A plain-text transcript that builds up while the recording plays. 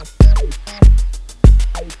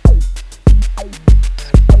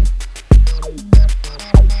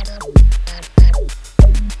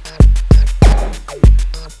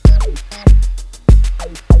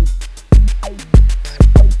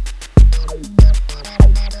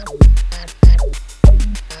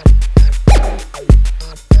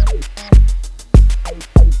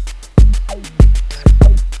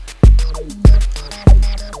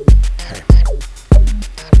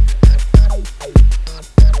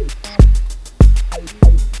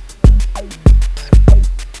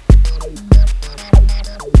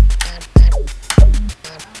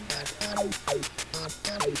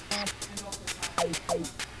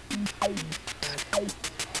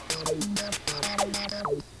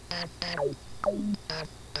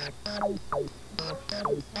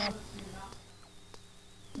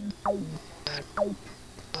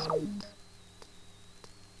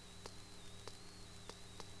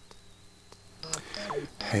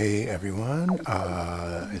Hey everyone,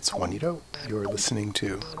 it's Juanito. You're listening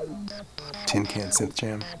to Tin Can Synth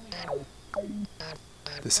Jam.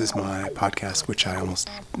 This is my podcast, which I almost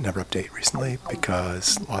never update recently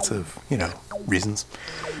because lots of, reasons.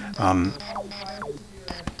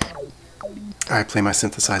 I play my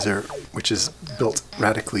synthesizer, which is built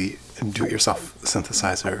radically do-it-yourself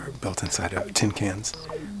synthesizer built inside of tin cans.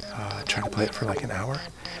 Try to play it for like an hour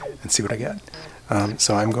and see what I get.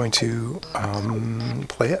 So I'm going to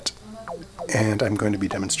play it, and I'm going to be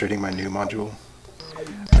demonstrating my new module,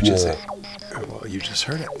 which is well, you just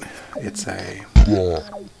heard it. It's a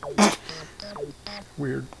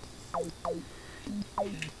weird.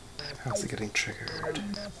 How's it getting triggered?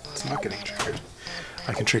 It's not getting triggered.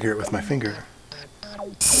 I can trigger it with my finger.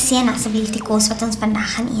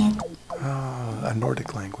 A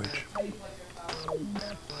Nordic language.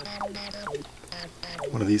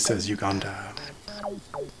 One of these says Uganda.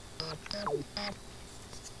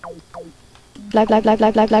 Blijf druk en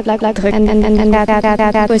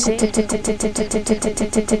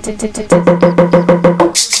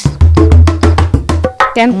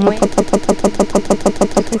tempo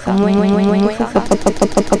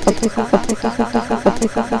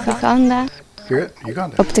Uganda. Hear it?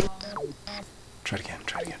 Uganda. Try it again.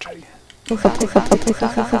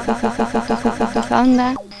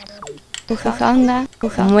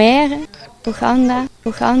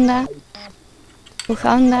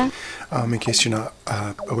 Uganda. In case you're not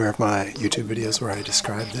aware of my YouTube videos where I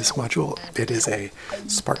describe this module, it is a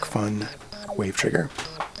SparkFun wave trigger,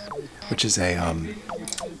 which is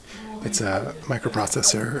it's a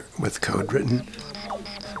microprocessor with code written.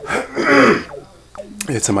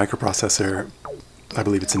 It's a microprocessor, I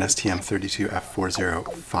believe it's an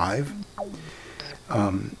STM32F405,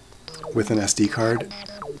 with an SD card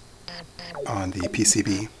on the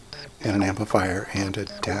PCB, and an amplifier and a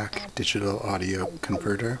DAC, digital audio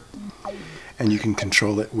converter. And you can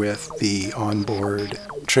control it with the onboard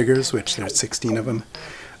triggers, which there's 16 of them,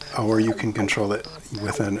 or you can control it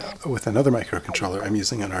with another microcontroller. I'm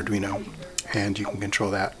using an Arduino, and you can control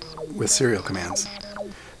that with serial commands.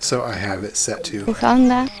 So I have it set to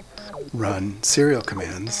run serial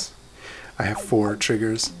commands. I have 4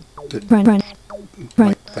 triggers that Run.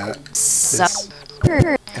 like that, this,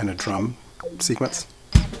 and a drum sequence.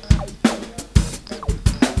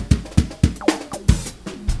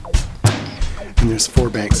 And there's 4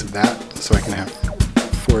 banks of that, so I can have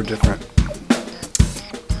 4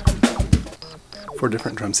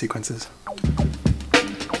 different drum sequences.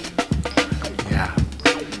 Yeah.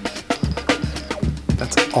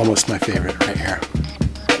 That's almost my favorite right here.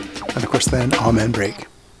 And of course then, Amen break.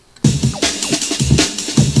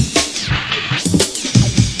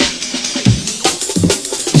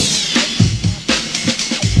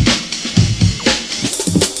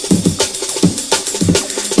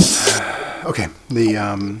 Okay, the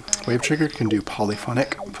wave trigger can do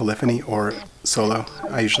polyphony, or solo.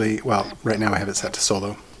 Right now I have it set to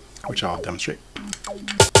solo, which I'll demonstrate.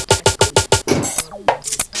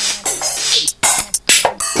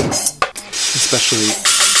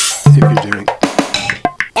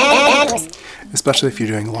 Especially if you're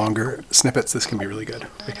doing longer snippets, this can be really good,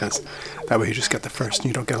 because that way you just get the first and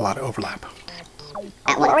you don't get a lot of overlap.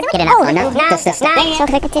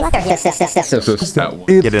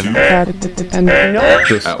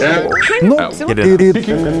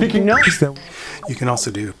 You can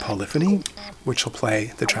also do polyphony, which will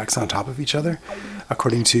play the tracks on top of each other.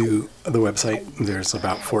 According to the website, there's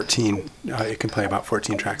about 14. It can play about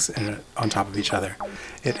 14 tracks on top of each other.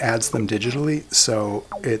 It adds them digitally, so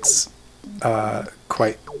it's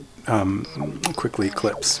quite quickly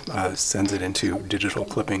clips, sends it into digital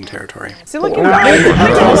clipping territory. Silicon Valley.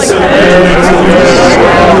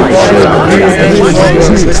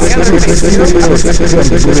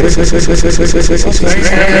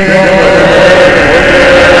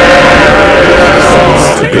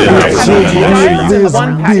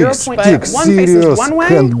 One faces one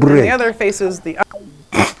way, and the other faces the other.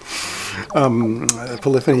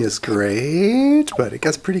 Polyphony is great, but it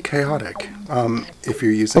gets pretty chaotic. If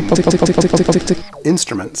you're using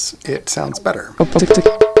instruments, it sounds better.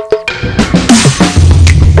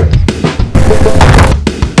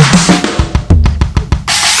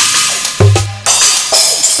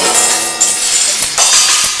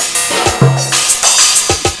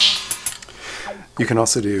 You can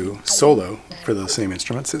also do solo for those same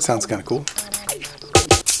instruments. It sounds kind of cool.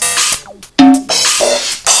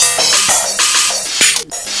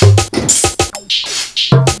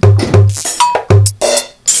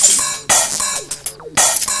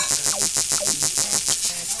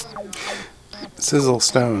 Sizzle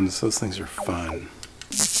stones, those things are fun.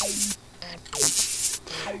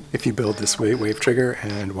 If you build this wave trigger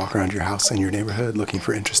and walk around your house and your neighborhood looking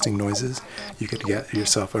for interesting noises, you could get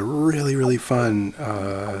yourself a really, really fun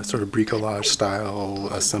sort of bricolage style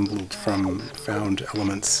assembled from found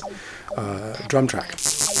elements drum track.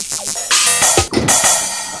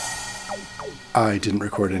 I didn't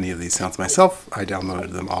record any of these sounds myself. I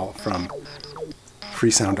downloaded them all from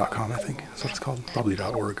freesound.com, I think is what it's called. Probably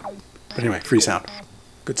 .org. But anyway, Freesound.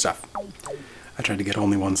 Good stuff. I tried to get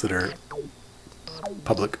only ones that are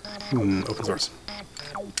public, open source.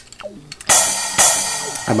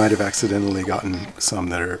 I might have accidentally gotten some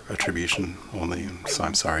that are attribution only, so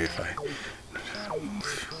I'm sorry if I...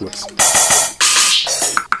 Whoops.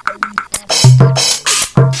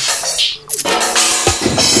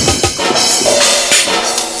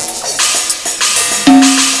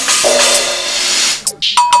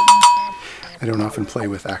 I don't often play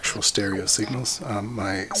with actual stereo signals.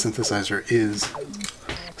 My synthesizer is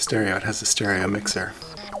stereo. It has a stereo mixer.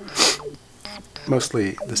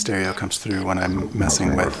 Mostly the stereo comes through when I'm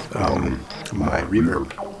messing with my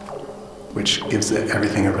reverb, which gives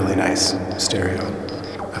everything a really nice stereo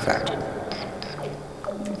effect.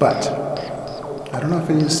 But I don't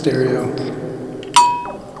often use stereo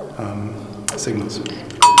signals.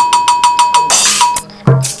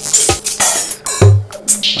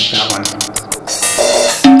 Like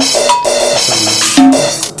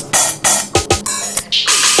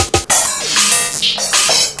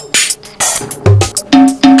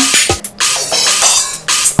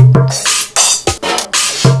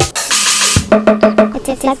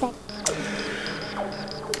that one.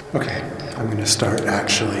 Okay, I'm going to start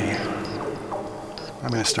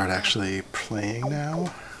actually playing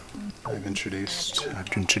now. I've introduced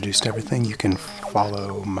everything. You can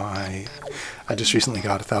follow I just recently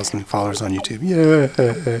got 1,000 followers on YouTube.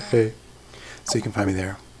 Yay! So you can find me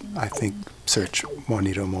there. I think search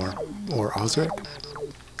Juanito Moore or Ozric.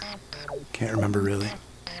 Can't remember really.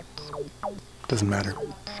 Doesn't matter.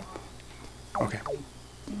 Okay.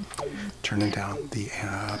 Turning down the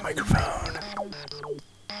microphone.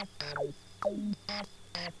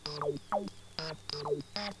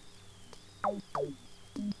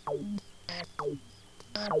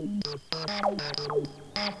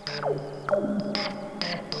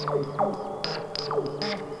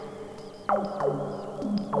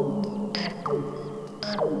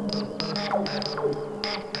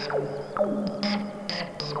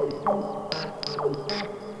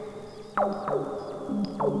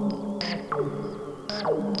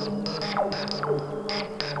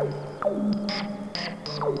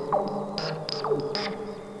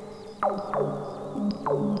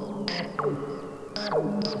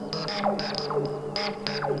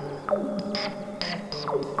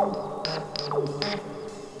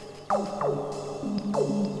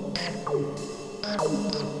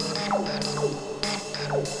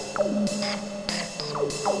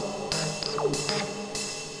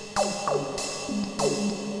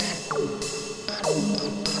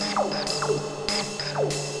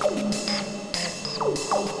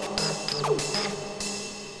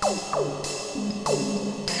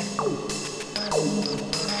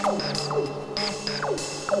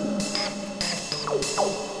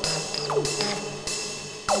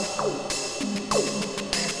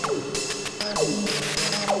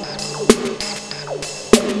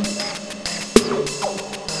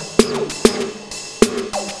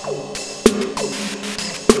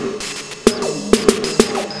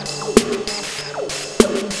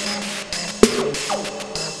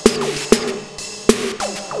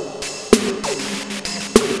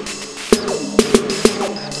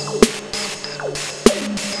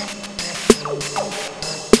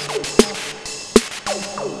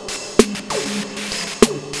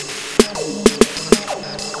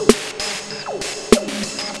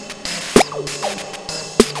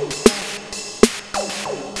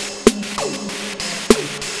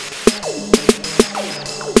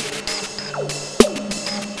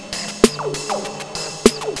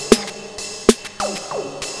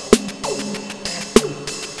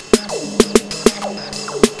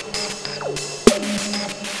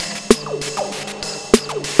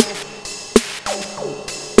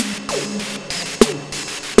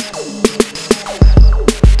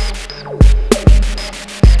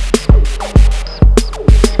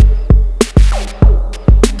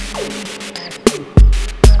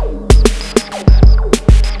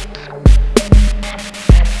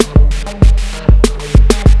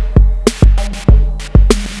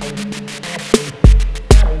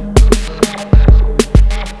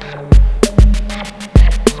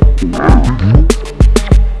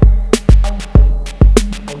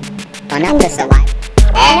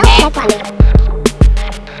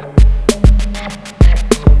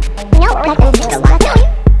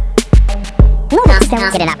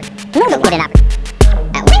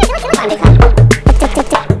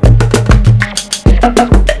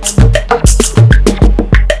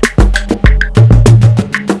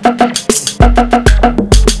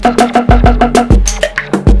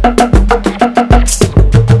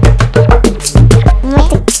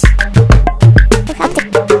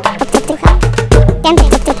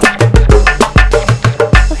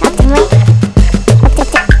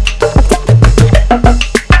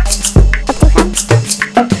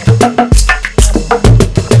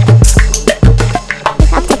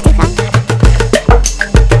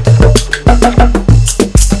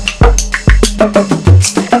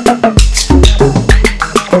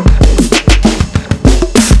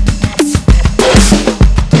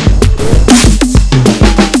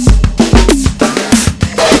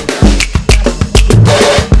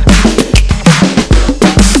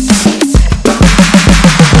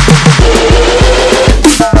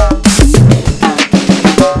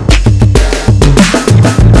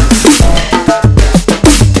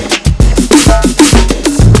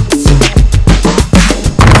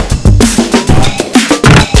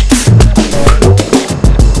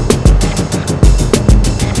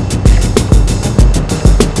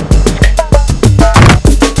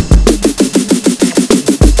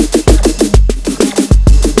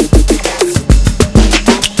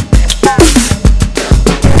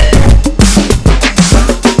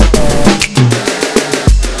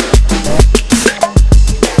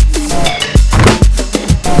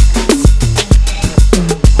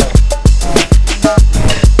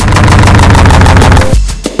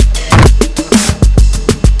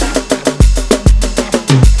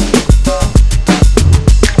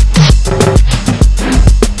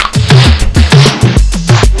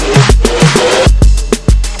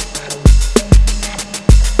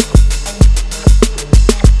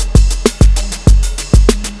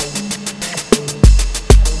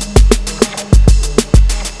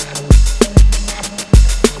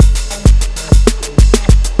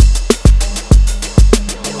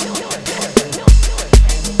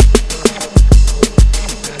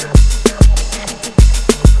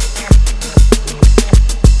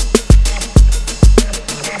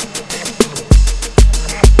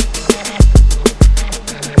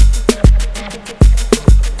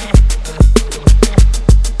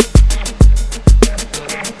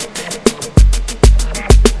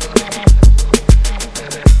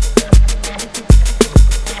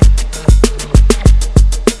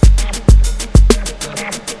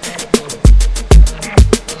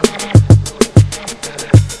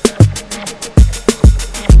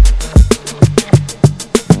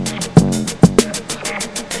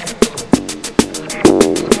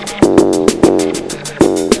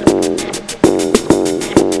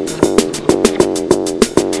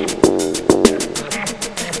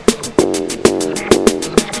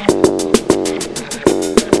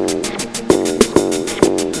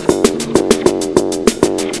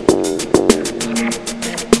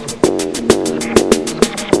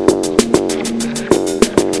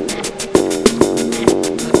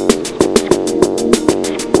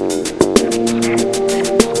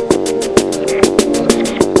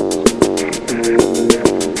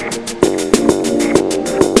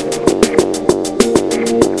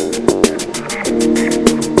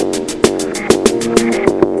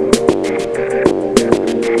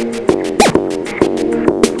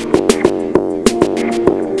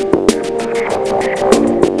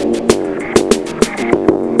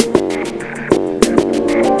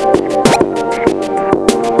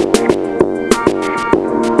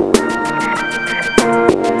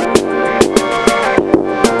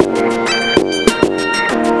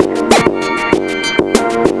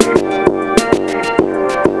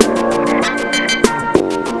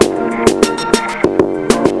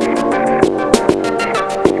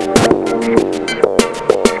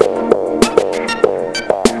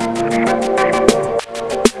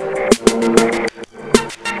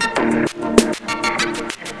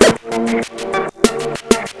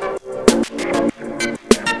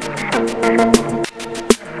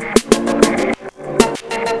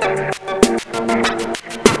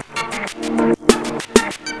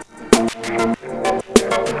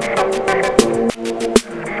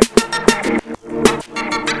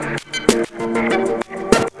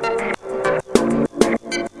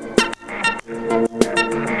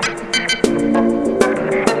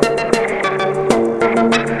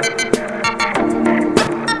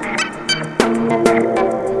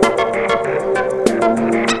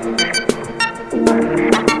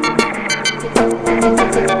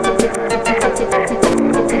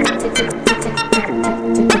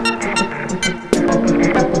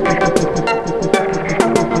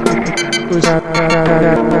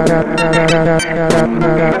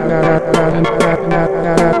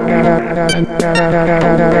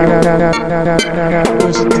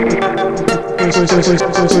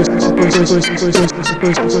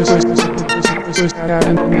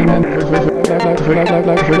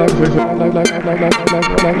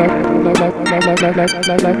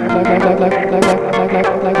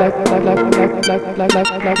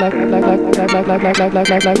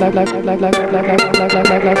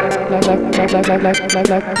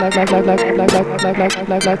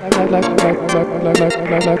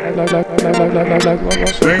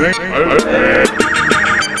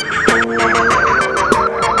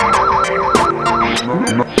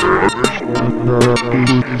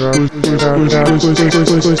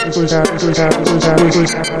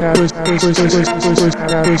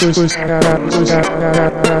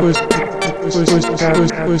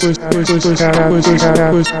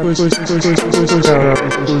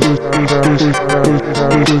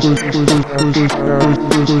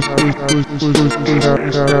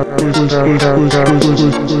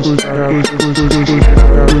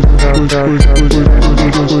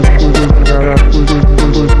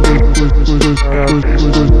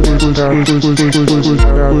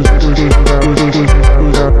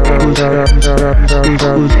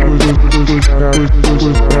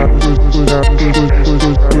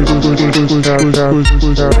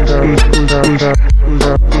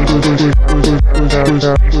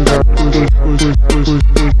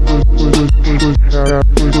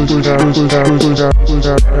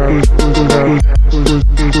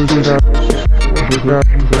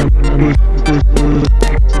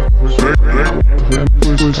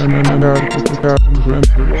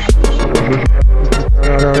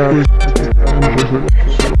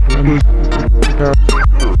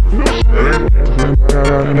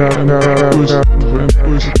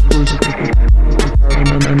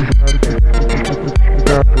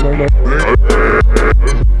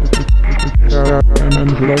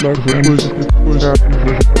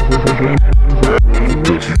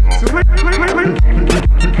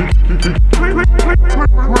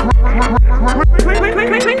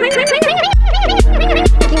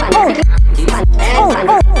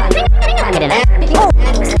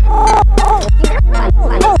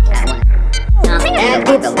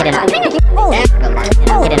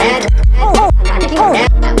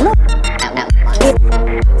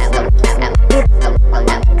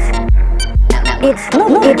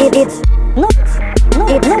 It's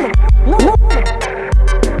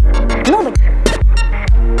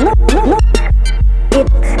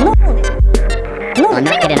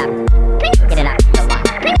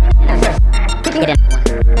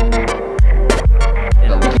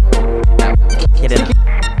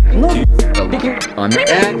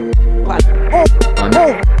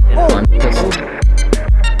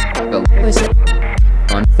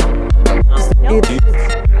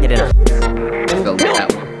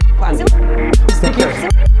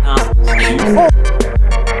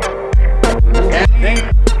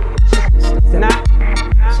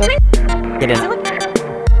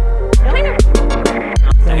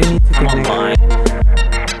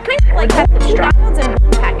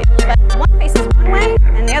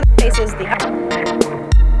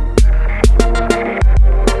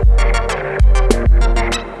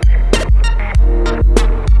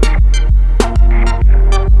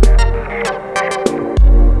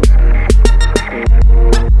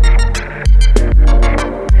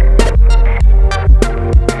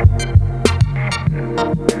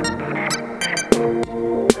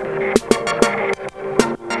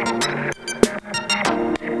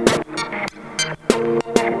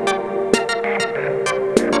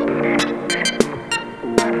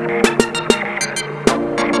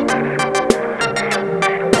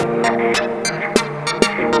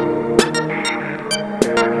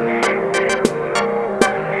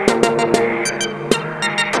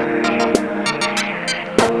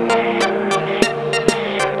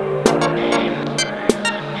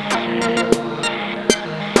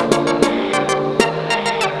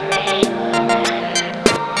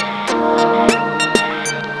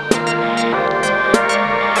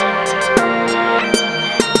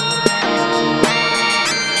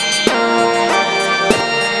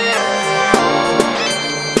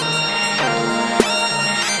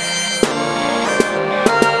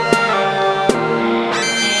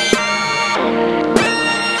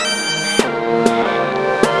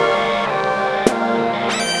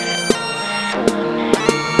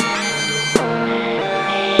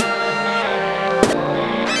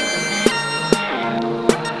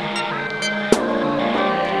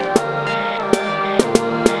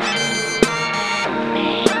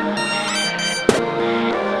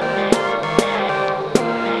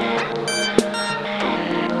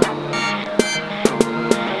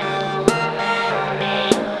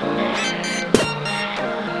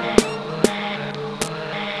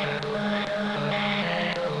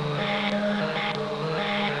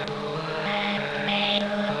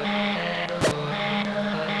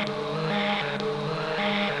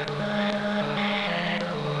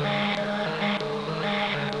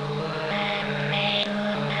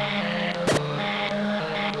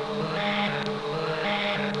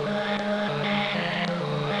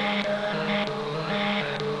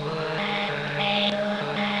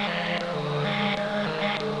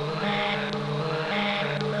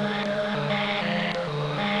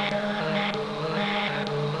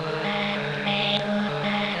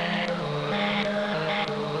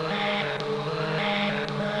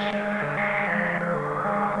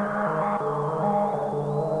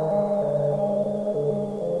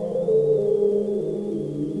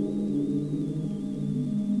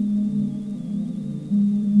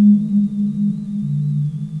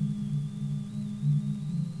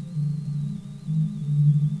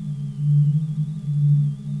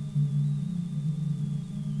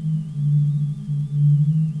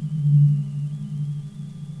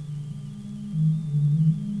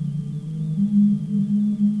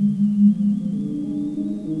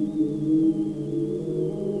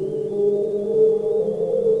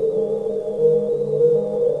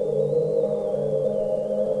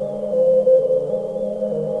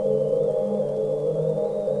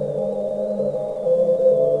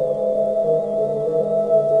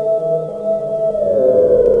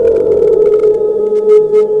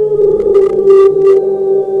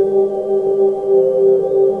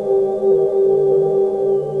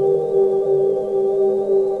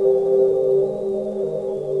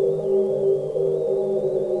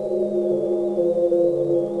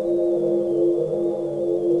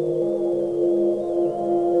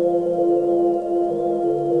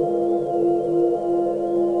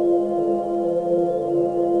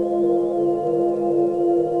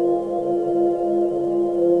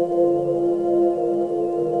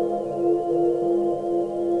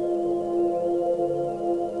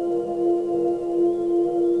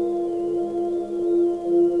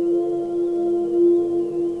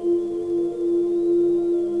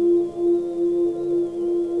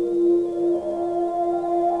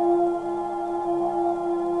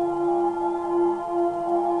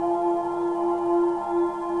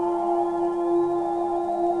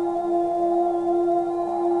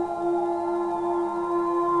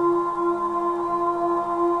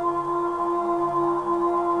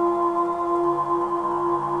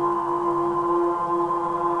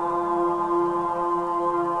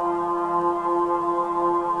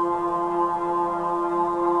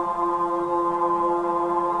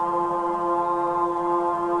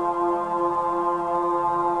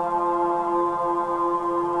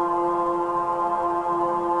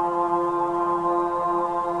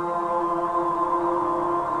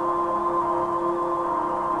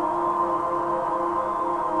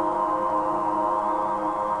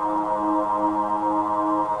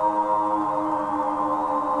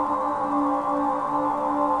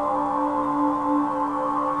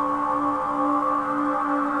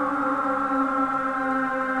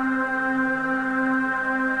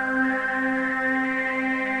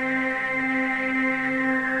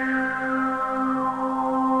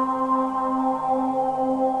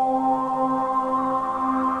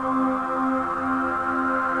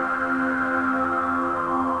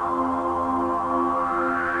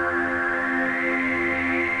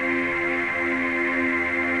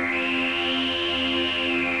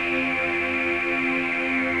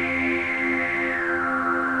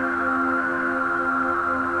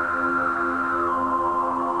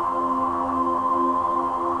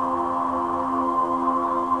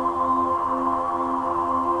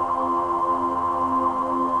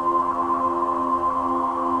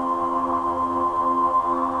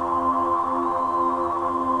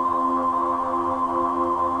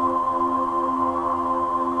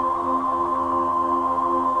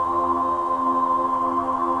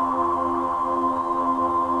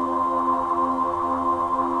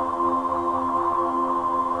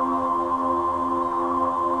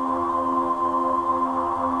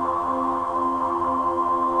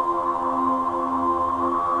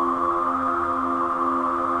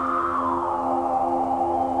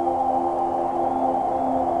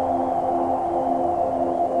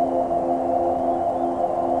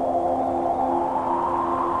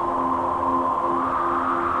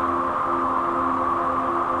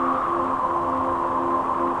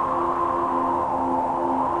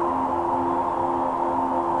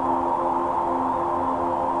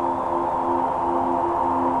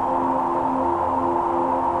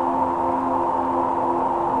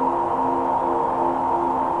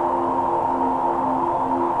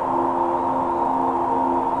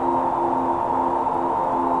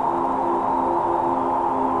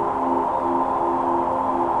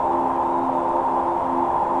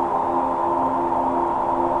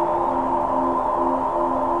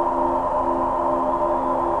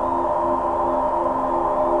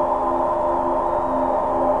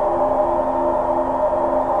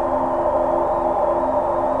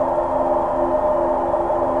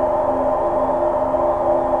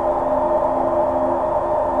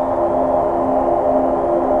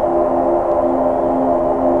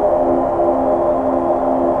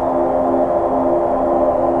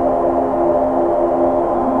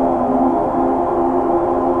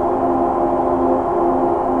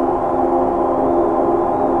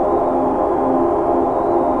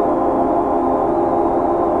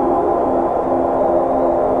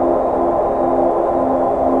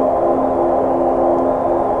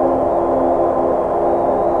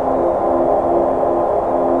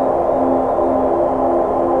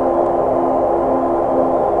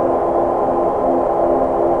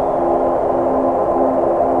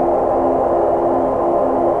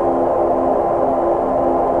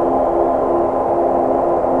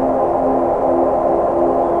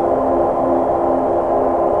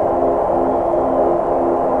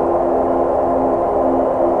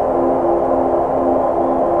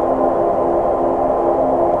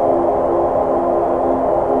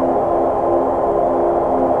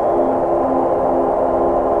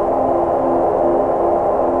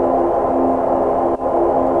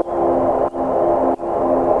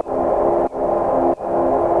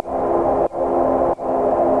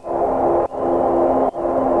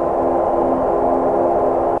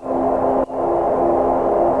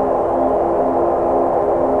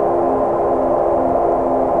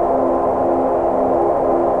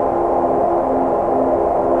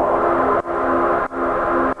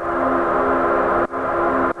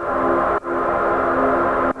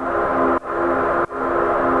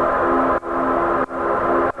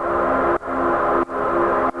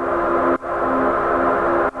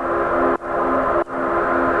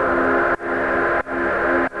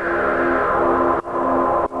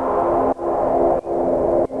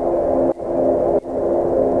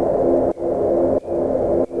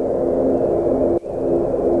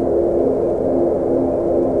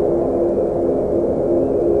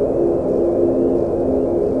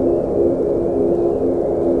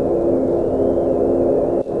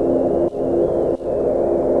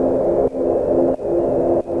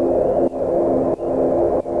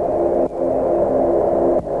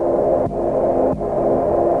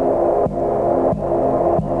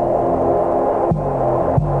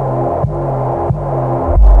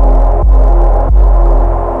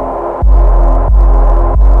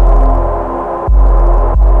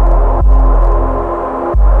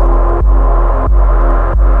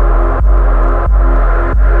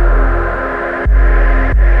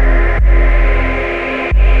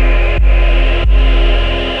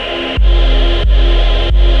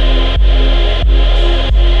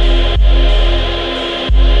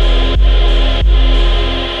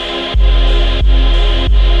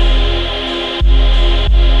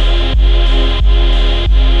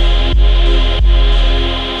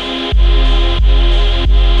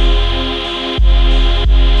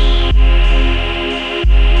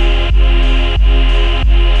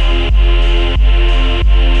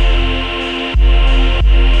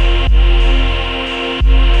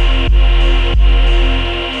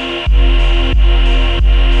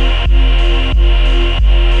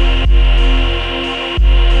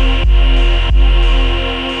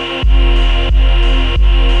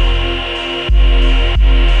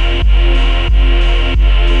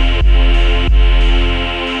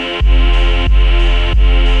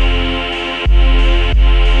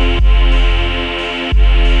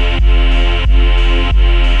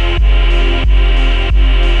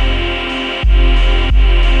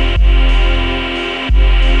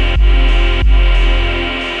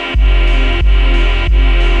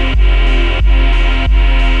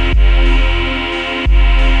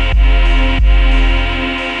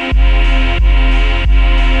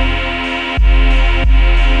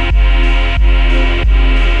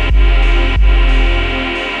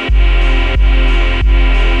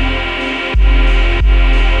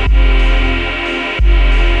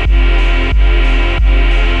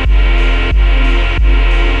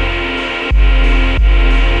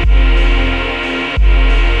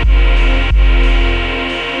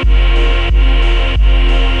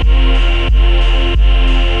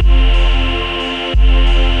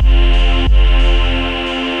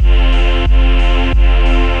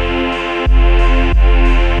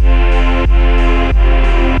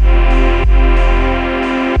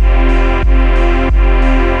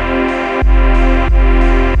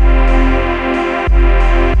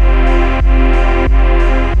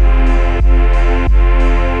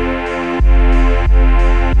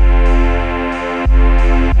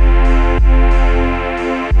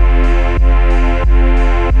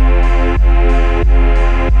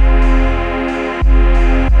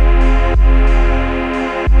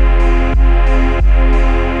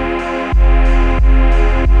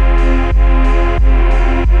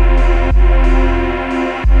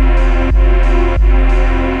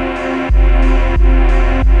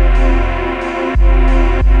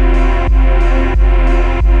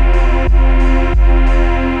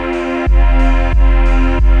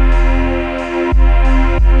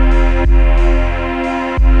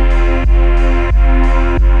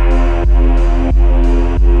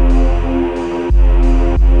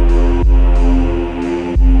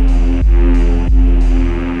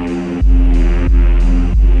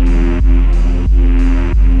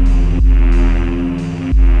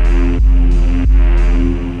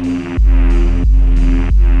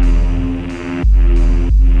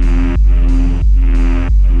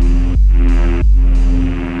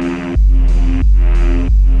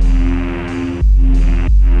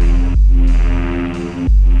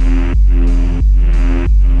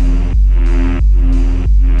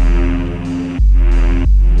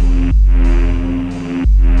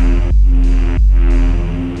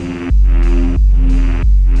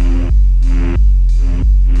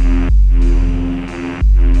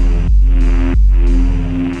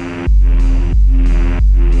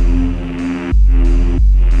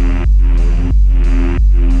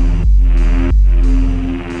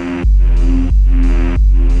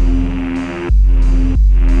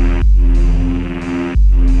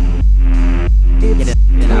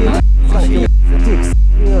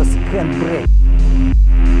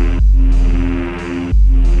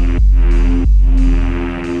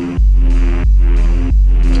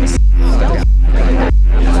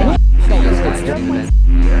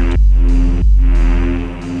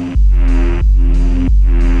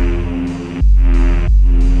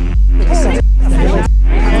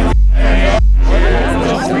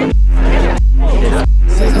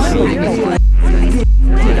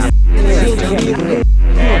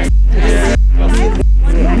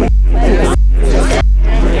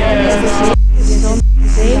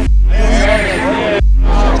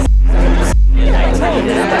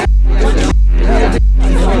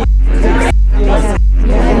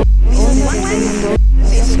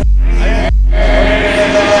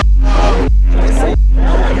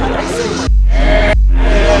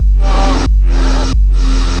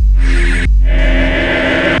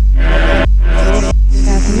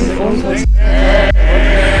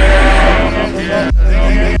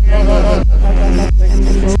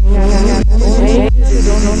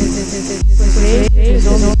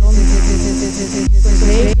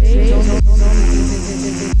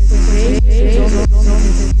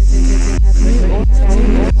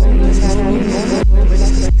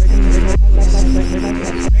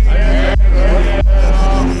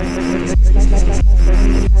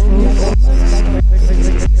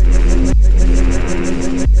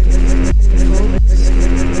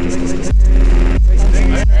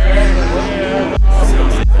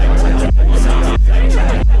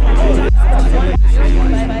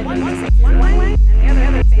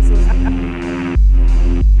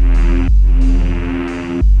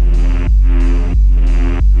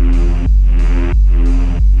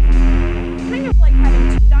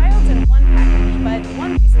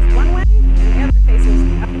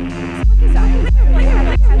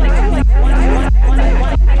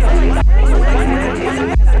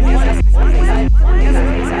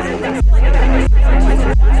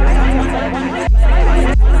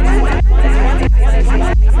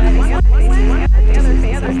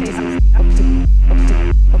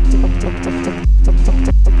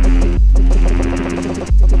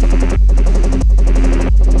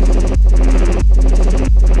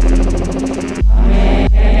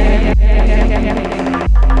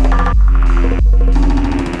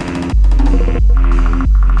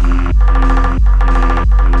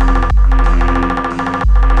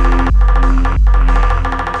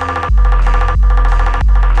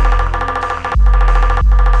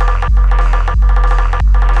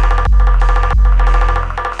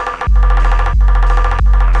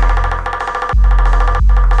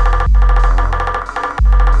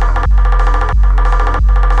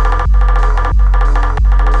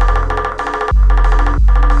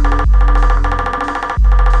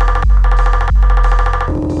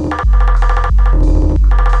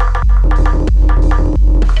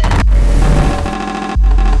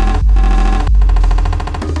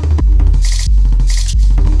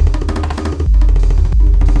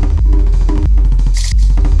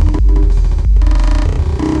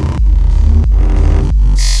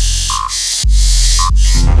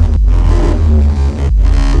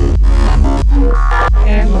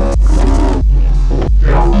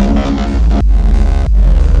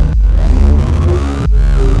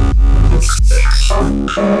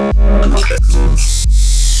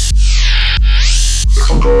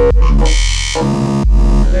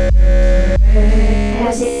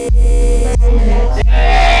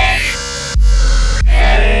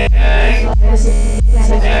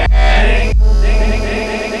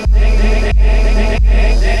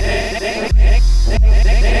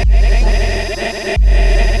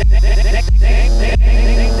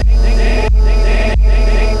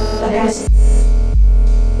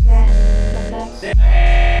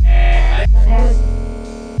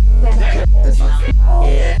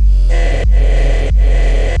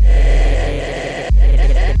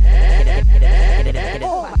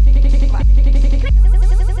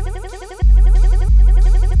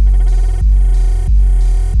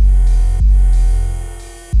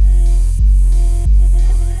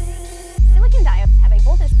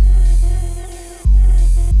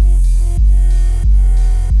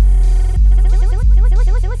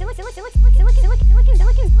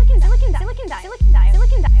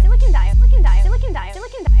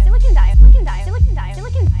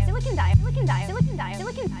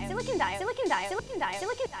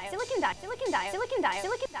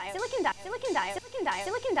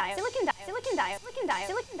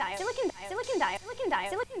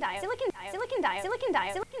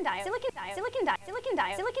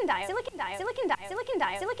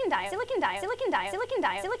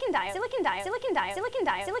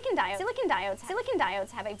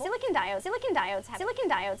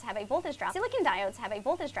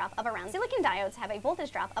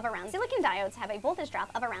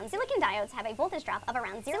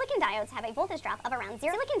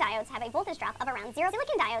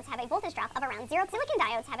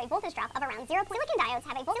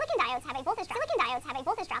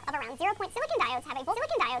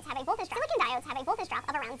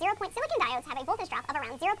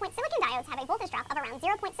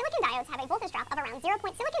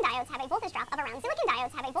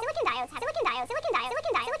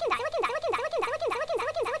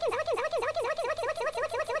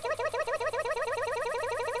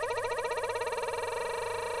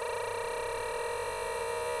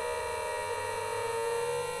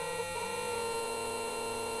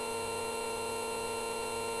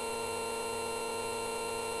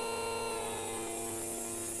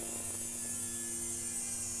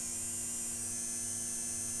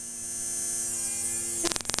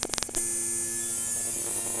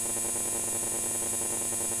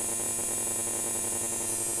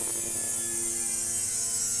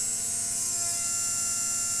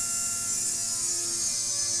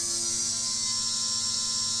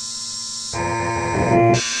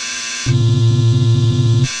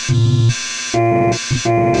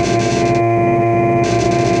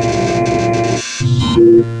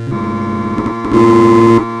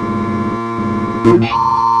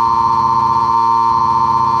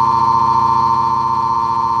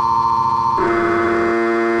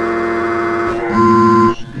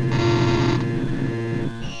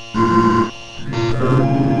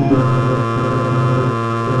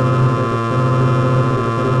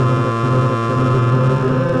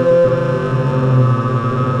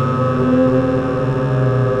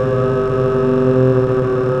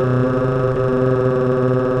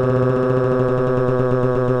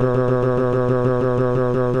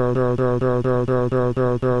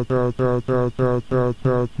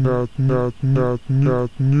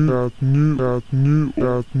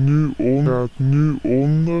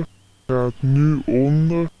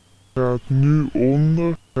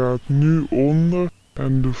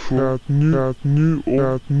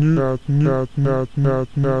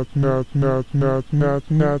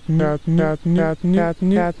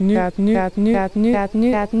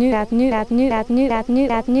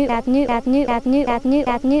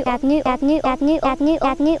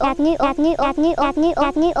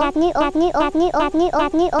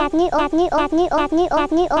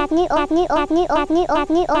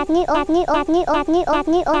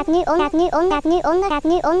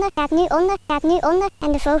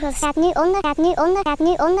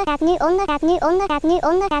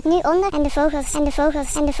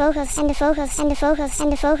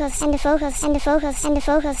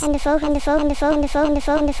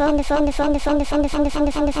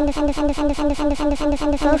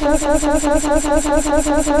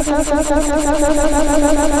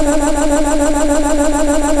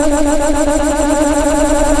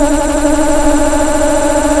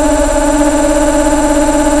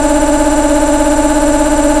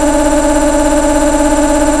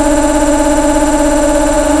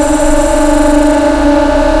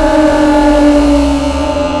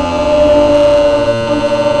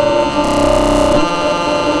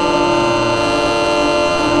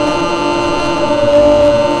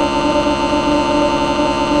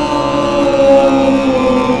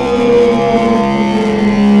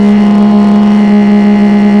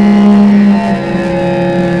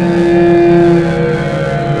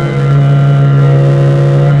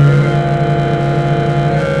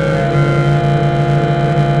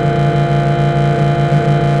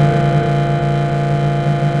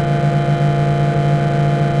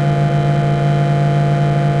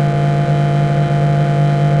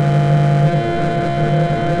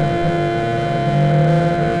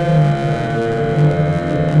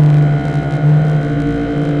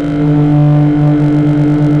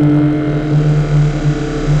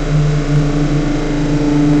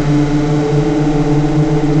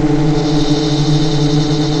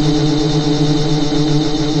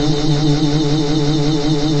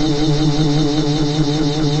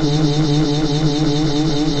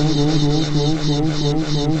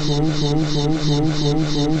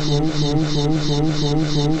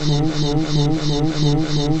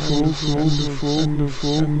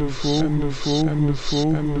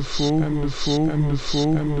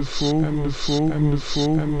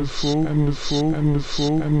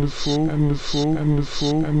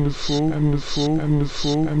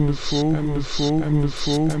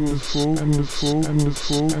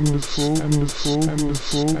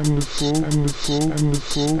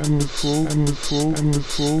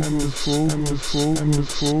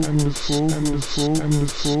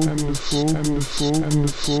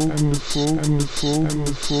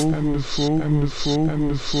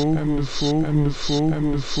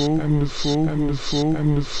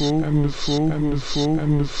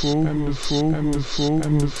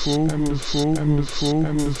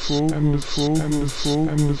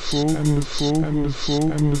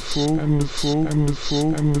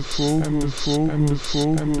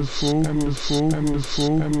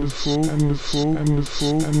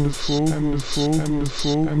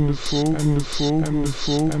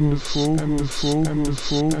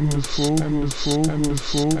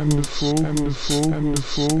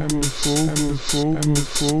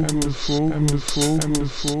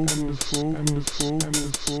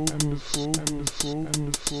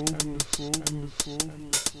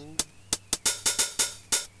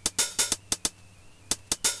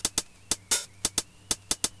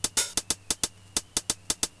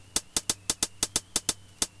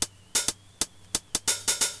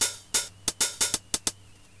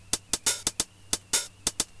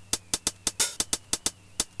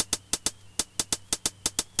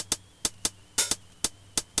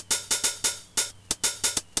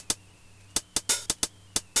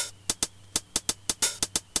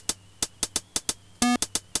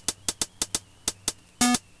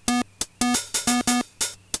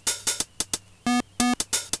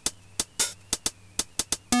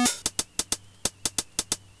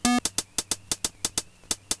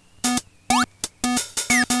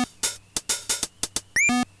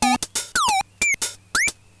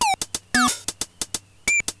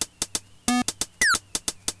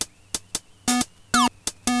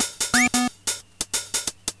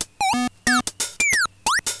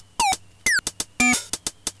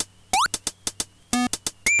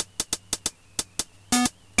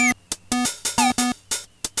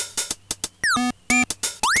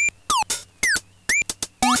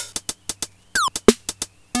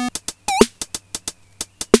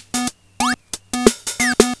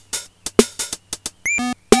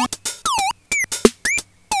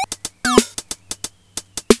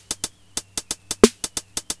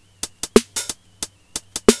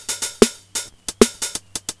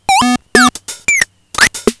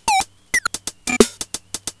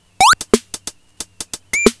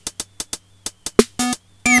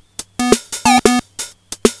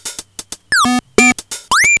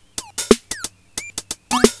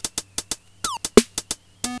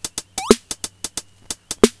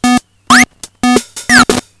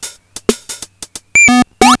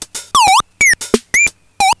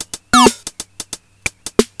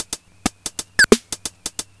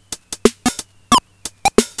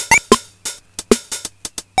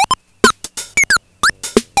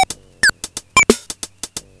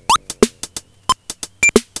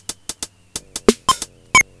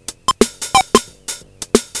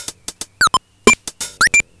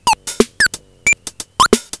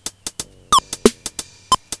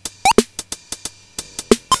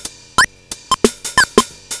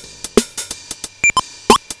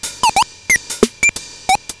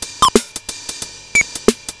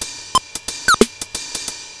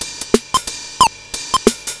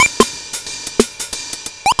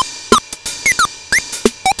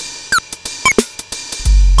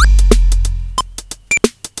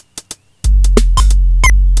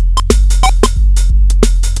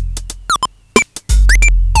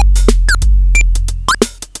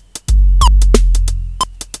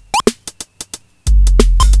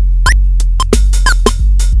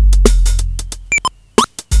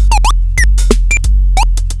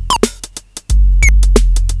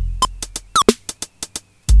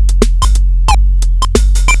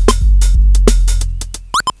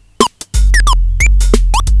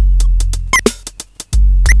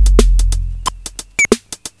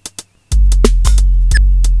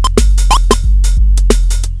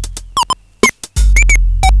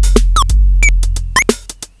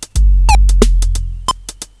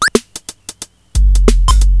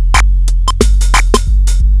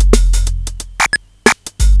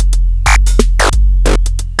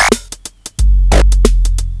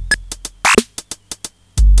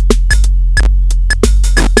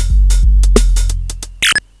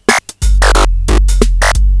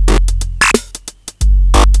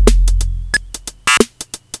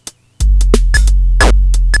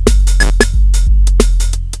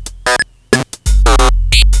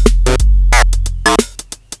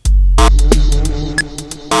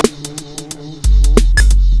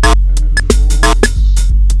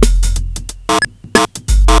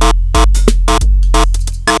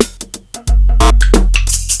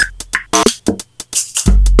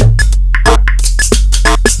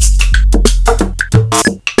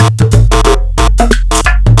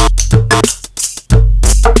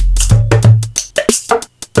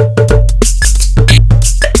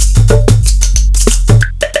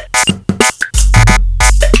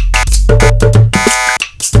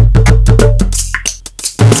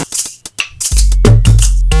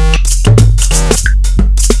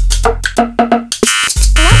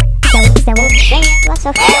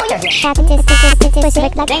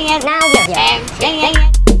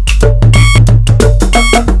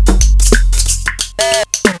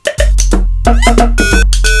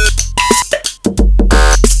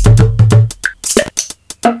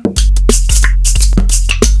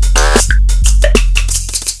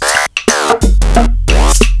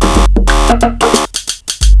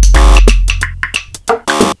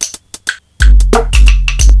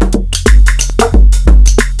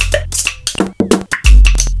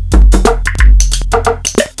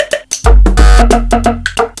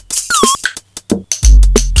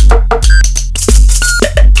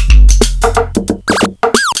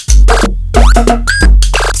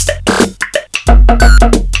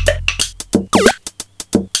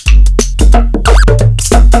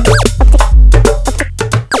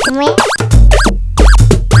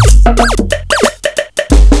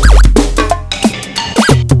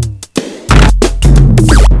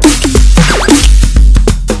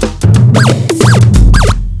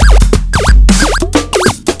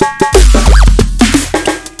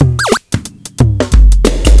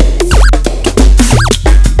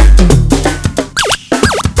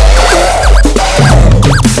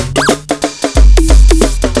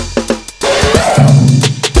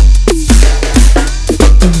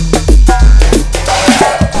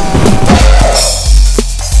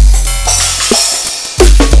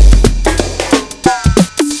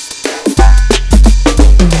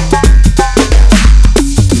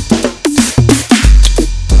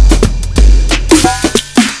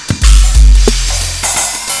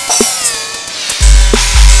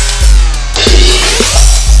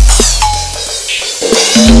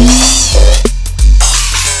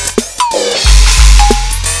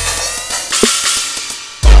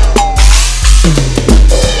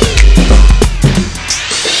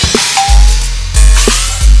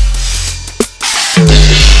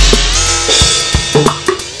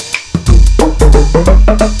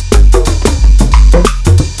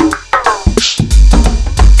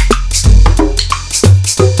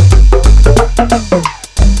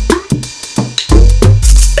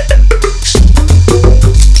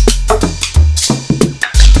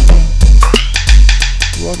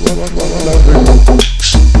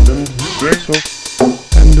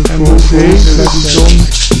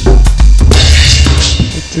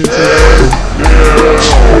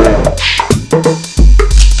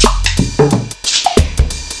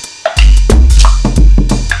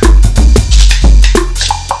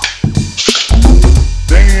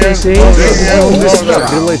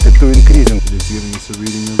Related to increasing. It's giving us a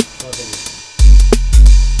reading of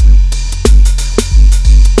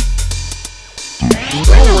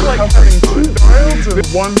like having two diodes in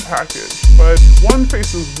one package, but one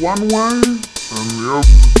faces one way and the other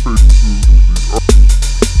faces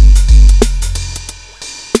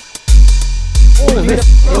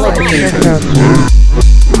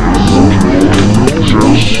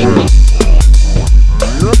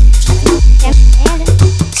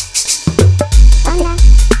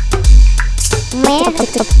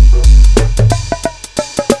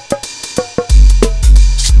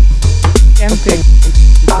Camping.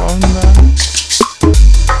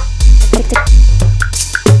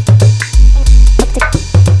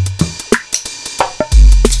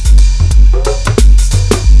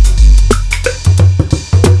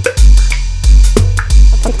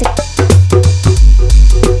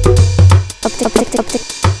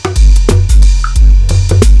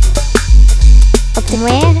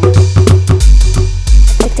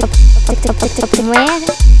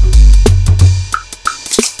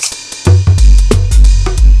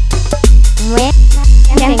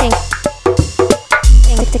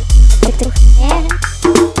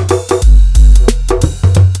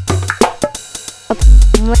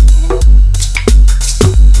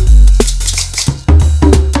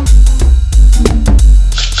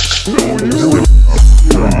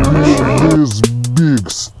 is